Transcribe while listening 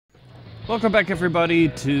Welcome back, everybody,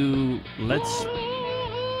 to Let's...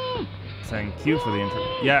 Thank you for the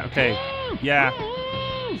intro. Yeah, okay. Yeah.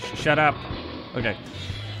 Shut up. Okay.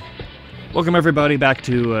 Welcome, everybody, back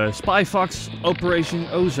to Spy Fox Operation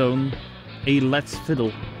Ozone, a Let's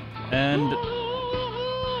Fiddle. And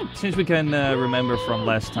since we can remember from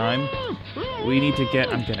last time, we need to get...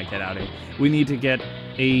 I'm gonna get out of here. We need to get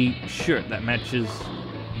a shirt that matches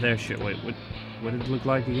their shirt. Wait, what did it look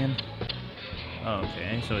like again?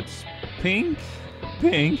 Okay, so it's pink.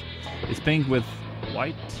 Pink. It's pink with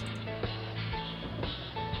white.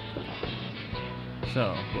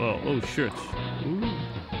 So, whoa, oh, shirts. Ooh.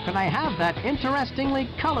 Can I have that interestingly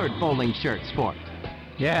colored bowling shirt, Sport?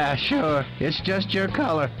 Yeah, sure. It's just your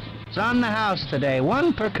color. It's on the house today.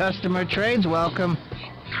 One per customer. Trade's welcome.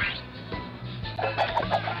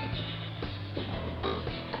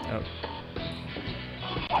 Oh.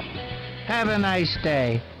 Have a nice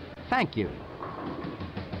day. Thank you.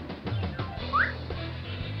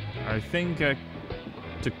 I think I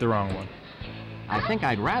took the wrong one. I think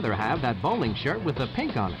I'd rather have that bowling shirt with the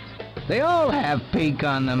pink on it. They all have pink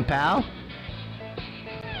on them, pal.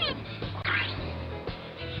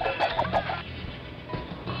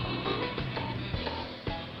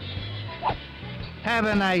 Have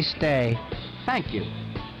a nice day. Thank you.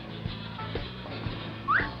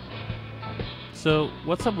 So,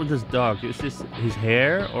 what's up with this dog? Is this his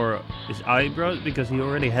hair or his eyebrows? Because he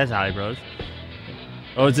already has eyebrows.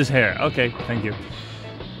 Oh, it's his hair. Okay, thank you.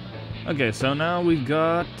 Okay, so now we've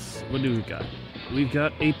got... What do we got? We've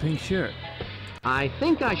got a pink shirt. I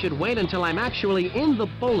think I should wait until I'm actually in the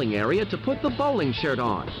bowling area to put the bowling shirt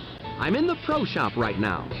on. I'm in the pro shop right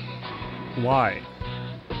now. Why?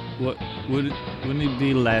 What wouldn't it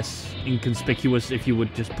be less inconspicuous if you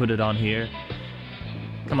would just put it on here?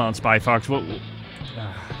 Come on, Spy Fox. What?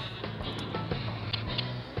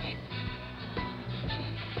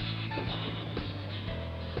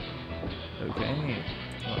 Okay.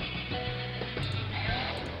 Well,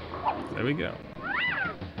 there we go.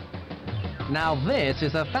 Now this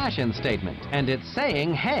is a fashion statement, and it's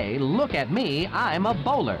saying, hey, look at me, I'm a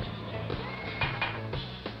bowler.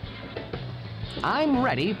 I'm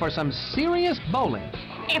ready for some serious bowling.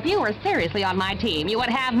 If you were seriously on my team, you would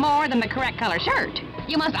have more than the correct color shirt.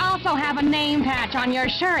 You must also have a name patch on your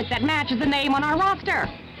shirt that matches the name on our roster.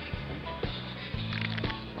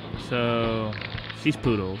 So, she's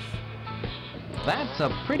Poodles. That's a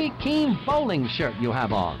pretty keen bowling shirt you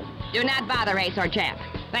have on. Do not bother, Ace or Jeff.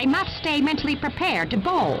 They must stay mentally prepared to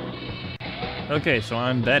bowl. Okay, so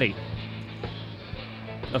I'm Betty.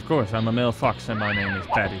 Of course, I'm a male fox and my name is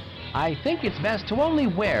Betty. I think it's best to only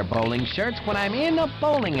wear bowling shirts when I'm in a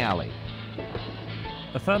bowling alley.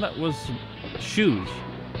 I thought that was shoes.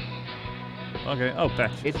 Okay, oh,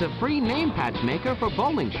 patch. It's a free name patch maker for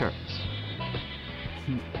bowling shirts.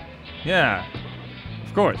 Yeah,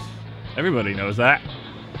 of course. Everybody knows that.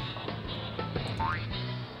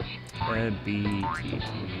 B, T,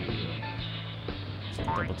 T,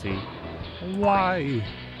 double T. Why?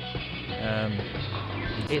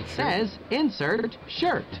 It says insert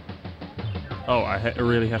shirt. Oh, I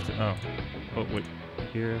really have to. Oh, wait.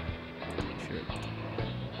 Here, shirt.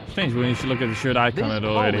 Strange when you should look at the shirt icon. This It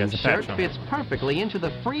already has bowling a patch shirt on fits it. perfectly into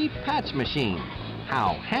the free patch machine.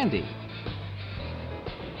 How handy.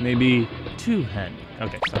 Maybe too handy.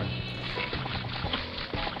 Okay, sorry.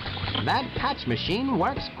 That patch machine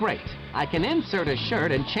works great. I can insert a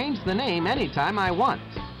shirt and change the name anytime I want.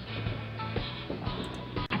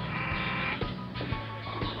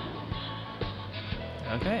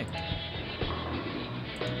 Okay.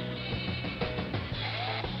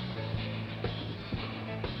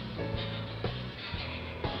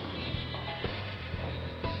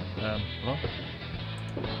 Well.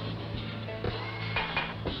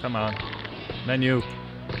 Come on. Menu.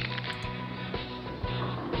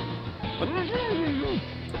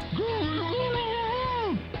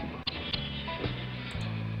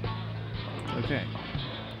 Okay.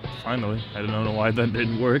 Finally. I don't know why that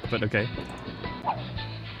didn't work, but okay.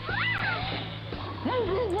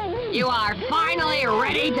 You are finally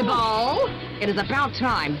ready to bowl. It is about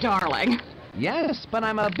time, darling. Yes, but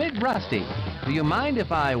I'm a bit rusty. Do you mind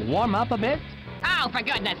if I warm up a bit? Oh, for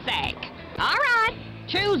goodness sake. All right,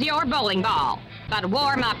 choose your bowling ball, but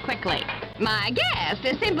warm up quickly. My guest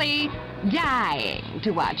is simply dying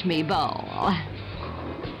to watch me bowl.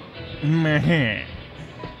 Meh.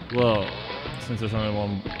 Well, since there's only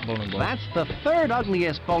one bowling ball. That's the third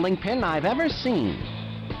ugliest bowling pin I've ever seen.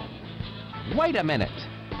 Wait a minute.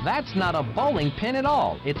 That's not a bowling pin at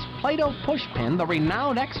all. It's Play-Doh Pushpin, the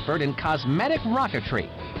renowned expert in cosmetic rocketry.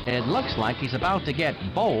 It looks like he's about to get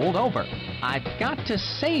bowled over. I've got to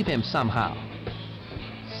save him somehow.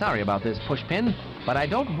 sorry about this, Pushpin, but I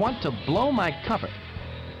don't want to blow my cover.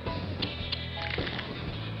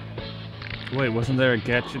 Wait, wasn't there a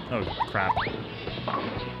gadget? Oh, crap.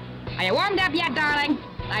 Are you warmed up yet, darling?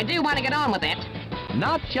 I do want to get on with it.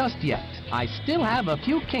 Not just yet. I still have a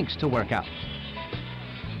few kinks to work out.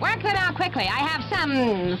 Work that out quickly. I have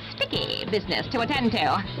some sticky business to attend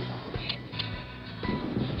to.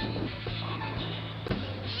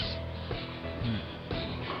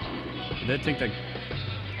 Did I think that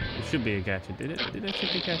it should be a gadget? Did I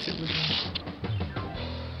think the gadget was?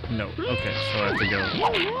 No. Okay, so I have to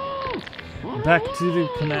go back to the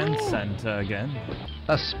command center again.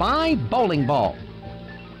 A spy bowling ball.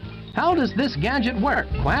 How does this gadget work,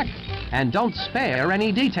 Quack? And don't spare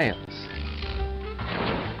any details.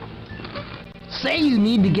 Say you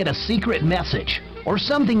need to get a secret message, or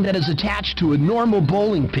something that is attached to a normal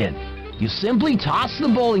bowling pin. You simply toss the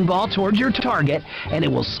bowling ball towards your target, and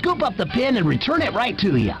it will scoop up the pin and return it right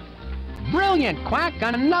to you. Brilliant, Quack!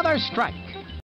 Another strike.